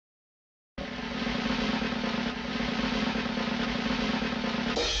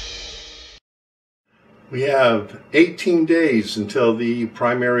We have 18 days until the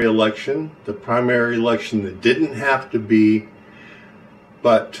primary election that didn't have to be,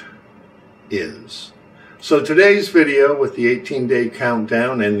 but is. So today's video with the 18-day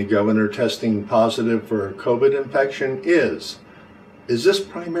countdown and the governor testing positive for a COVID infection is this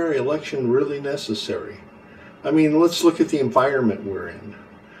primary election really necessary? I mean, let's look at the environment we're in.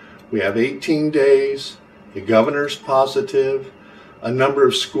 We have 18 days, the governor's positive. A number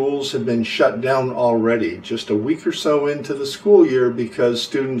of schools have been shut down already, just a week or so into the school year because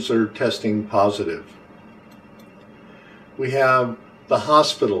students are testing positive. We have the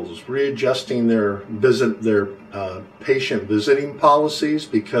hospitals readjusting their patient visiting policies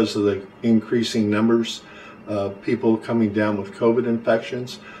because of the increasing numbers of people coming down with COVID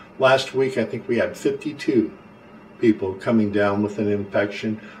infections. Last week, I think we had 52 people coming down with an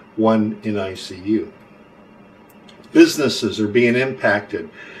infection, one in ICU. Businesses are being impacted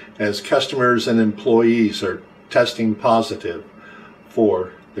as customers and employees are testing positive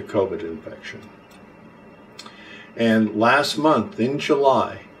for the COVID infection. And last month in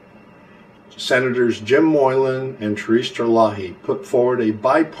July, Senators Jim Moylan and Therese Terlahi put forward a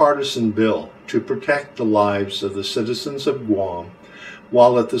bipartisan bill to protect the lives of the citizens of Guam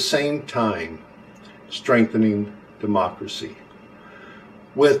while at the same time strengthening democracy.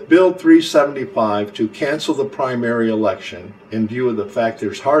 With Bill 375 to cancel the primary election in view of the fact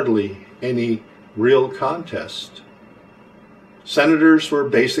there's hardly any real contest, senators were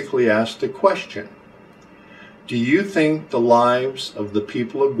basically asked a question. Do you think the lives of the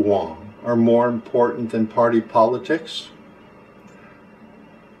people of Guam are more important than party politics?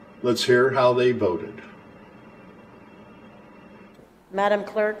 Let's hear how they voted. Madam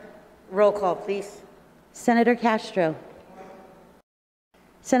Clerk, roll call, please. Senator Castro.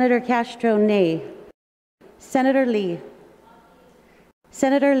 Senator Castro, nay. Senator Lee.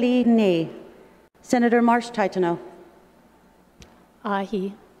 Senator Lee, nay. Senator Marsh-Titano.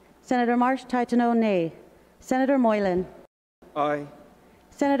 Aye. Senator Marsh-Titano, nay. Senator Moylan. Aye.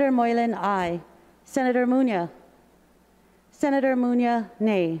 Senator Moylan, aye. Senator Munya. Senator Munya,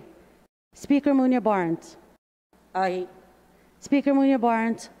 nay. Speaker Munya Barnes. Aye. Speaker Munya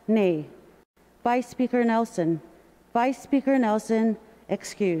Barnes, nay. Vice Speaker Nelson. Vice Speaker Nelson,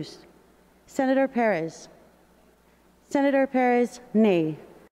 excused. Senator Perez. Senator Perez, nay.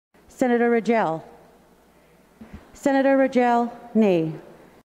 Senator Ragel. Senator Ragel, nay.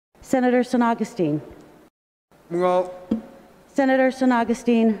 Senator San Augustine. No. Senator San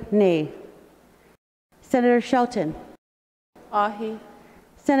Augustine, nay. Senator Shelton. Aye.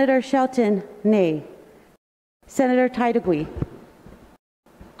 Senator Shelton, nay. Senator Taitagui.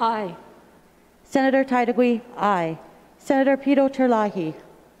 Aye. Senator Taitagui, aye. Senator Pito Terlahi.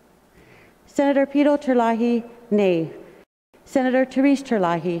 Senator Pito Terlahi, nay. Senator Therese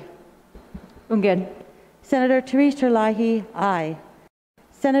Terlahi. Ungen. Senator Therese Terlahi, aye.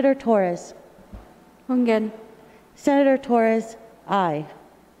 Senator Torres. Ungen. Senator Torres, aye.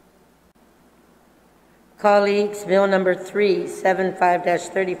 Colleagues, Bill number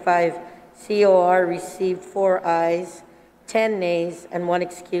 375-35 COR received 4 ayes, 10 nays, and 1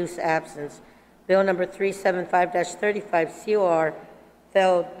 excused absence. Bill number 375-35 COR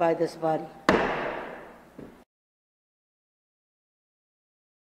fell by this body.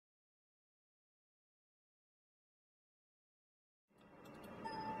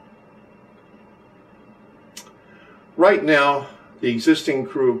 Right now, the existing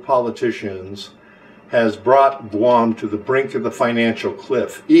crew of politicians has brought Guam to the brink of the financial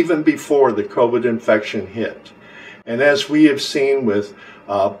cliff, even before the COVID infection hit. And as we have seen with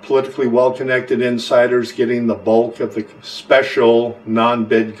politically well-connected insiders getting the bulk of the special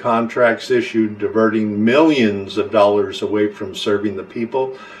non-bid contracts issued, diverting millions of dollars away from serving the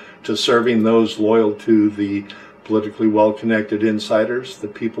people to serving those loyal to the politically well-connected insiders, the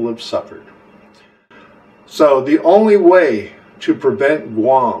people have suffered. So the only way to prevent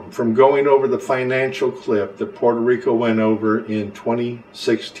Guam from going over the financial cliff that Puerto Rico went over in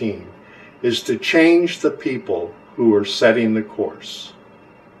 2016 is to change the people who are setting the course.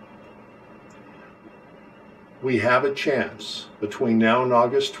 We have a chance between now and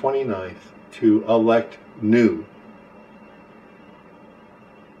August 29th to elect new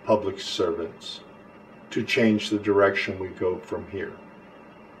public servants to change the direction we go from here.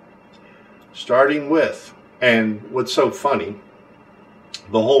 Starting with, and what's so funny,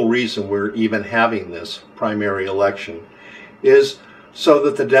 the whole reason we're even having this primary election is so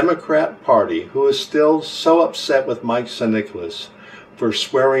that the Democrat Party, who is still so upset with Mike San Nicolas for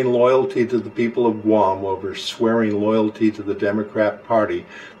swearing loyalty to the people of Guam over swearing loyalty to the Democrat Party,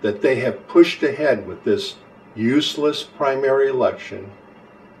 that they have pushed ahead with this useless primary election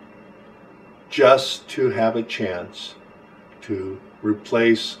just to have a chance to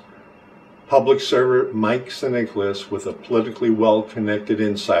replace public servant Mike San Nicolas with a politically well-connected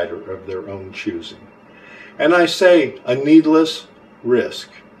insider of their own choosing. And I say a needless risk,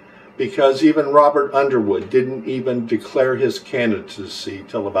 because even Robert Underwood didn't even declare his candidacy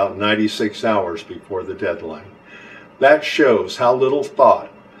till about 96 hours before the deadline. That shows how little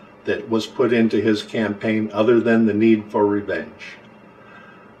thought that was put into his campaign other than the need for revenge.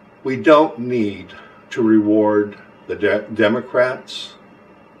 We don't need to reward the Democrats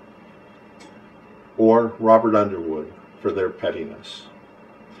or Robert Underwood for their pettiness.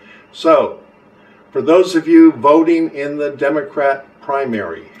 So, for those of you voting in the Democrat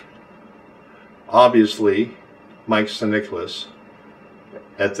primary, obviously, Mike San Nicolas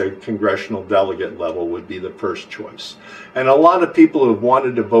at the congressional delegate level would be the first choice. And a lot of people who have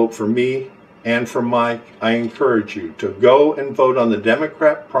wanted to vote for me and for Mike, I encourage you to go and vote on the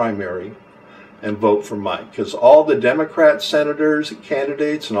Democrat primary and vote for Mike, because all the Democrat senators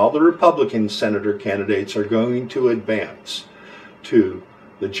candidates and all the Republican senator candidates are going to advance to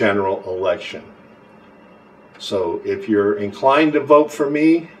the general election. So if you're inclined to vote for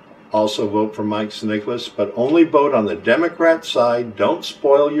me, also vote for Mike San Nicolas, but only vote on the Democrat side. Don't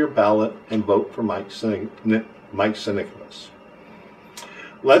spoil your ballot and vote for Mike San Nicolas.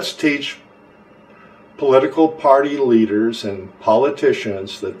 Let's teach political party leaders and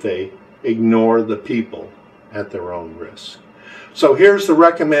politicians that they ignore the people at their own risk. So here's the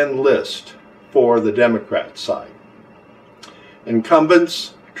recommend list for the Democrat side.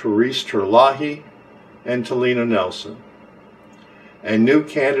 Incumbents, Therese Terlahi and Talina Nelson. And new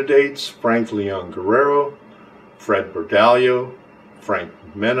candidates, Frank Leon-Guerrero, Fred Bordallo, Frank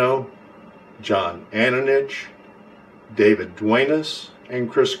Meno, John Ananich, David Duenas,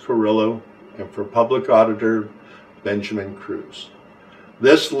 and Chris Carrillo, and for Public Auditor, Benjamin Cruz.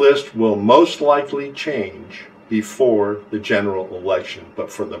 This list will most likely change before the general election,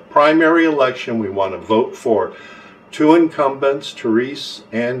 but for the primary election, we want to vote for two incumbents, Therese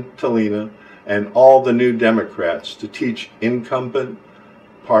and Talina, and all the new Democrats to teach incumbent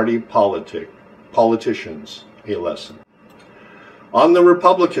party politicians a lesson. On the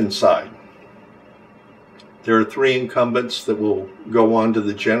Republican side, there are three incumbents that will go on to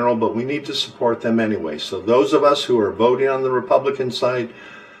the general, but we need to support them anyway. So those of us who are voting on the Republican side,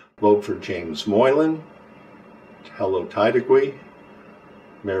 vote for James Moylan, Hello Tidegui,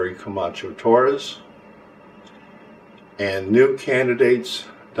 Mary Camacho Torres, and new candidates,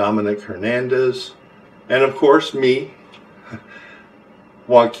 Dominic Hernandez, and of course me,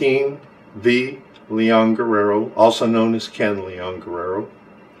 Joaquin V. Leon-Guerrero, also known as Ken Leon-Guerrero,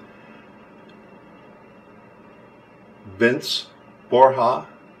 Vince Borja,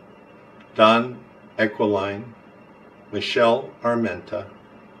 Don Equaline, Michelle Armenta,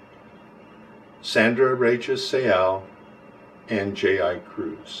 Sandra Regis Sayal, and J.I.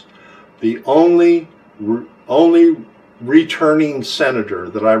 Cruz. The only returning senator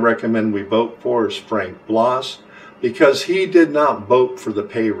that I recommend we vote for is Frank Blas, because he did not vote for the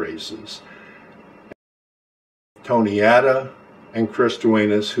pay raises. Tony Atta and Chris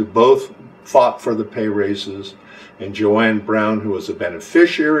Duenas, who both fought for the pay raises, and Joanne Brown, who was a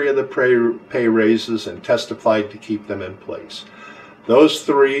beneficiary of the pay raises and testified to keep them in place. Those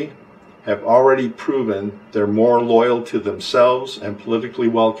three have already proven they're more loyal to themselves and politically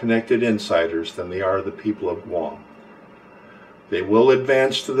well-connected insiders than they are the people of Guam. They will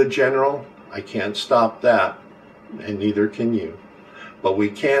advance to the general. I can't stop that, and neither can you. But we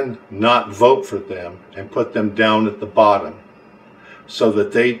can not vote for them and put them down at the bottom so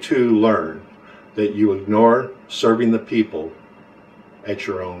that they too learn that you ignore serving the people at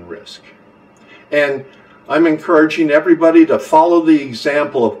your own risk. And I'm encouraging everybody to follow the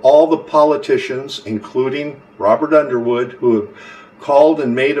example of all the politicians, including Robert Underwood, who have called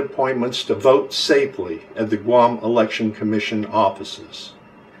and made appointments to vote safely at the Guam Election Commission offices.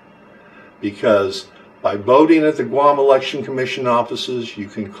 Because by voting at the Guam Election Commission offices, you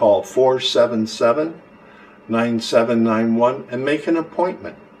can call 477-9791 and make an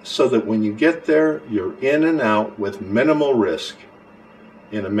appointment so that when you get there, you're in and out with minimal risk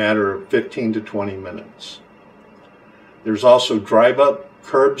in a matter of 15 to 20 minutes. There's also drive-up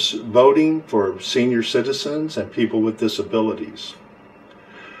curbs voting for senior citizens and people with disabilities.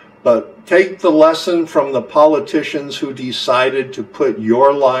 But take the lesson from the politicians who decided to put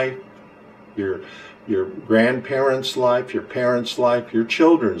your life, your grandparents' life, your parents' life, your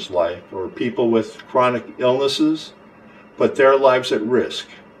children's life, or people with chronic illnesses, put their lives at risk.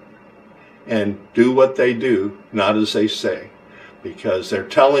 And do what they do, not as they say. Because they're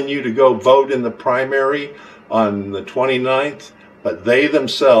telling you to go vote in the primary on the 29th, but they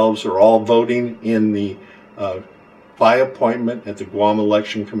themselves are all voting in the by appointment at the Guam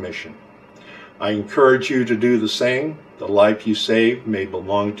Election Commission. I encourage you to do the same. The life you save may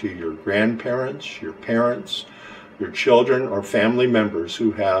belong to your grandparents, your parents, your children, or family members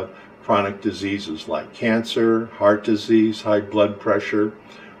who have chronic diseases like cancer, heart disease, high blood pressure,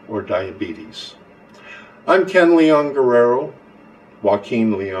 or diabetes. I'm Ken Leon-Guerrero,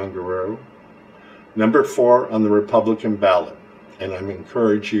 Joaquin Leon-Guerrero, number 4 on the Republican ballot, and I'm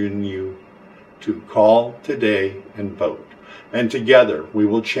encouraging you to call today and vote. And together we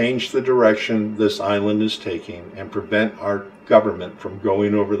will change the direction this island is taking and prevent our government from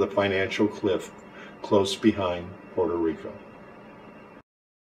going over the financial cliff close behind Puerto Rico.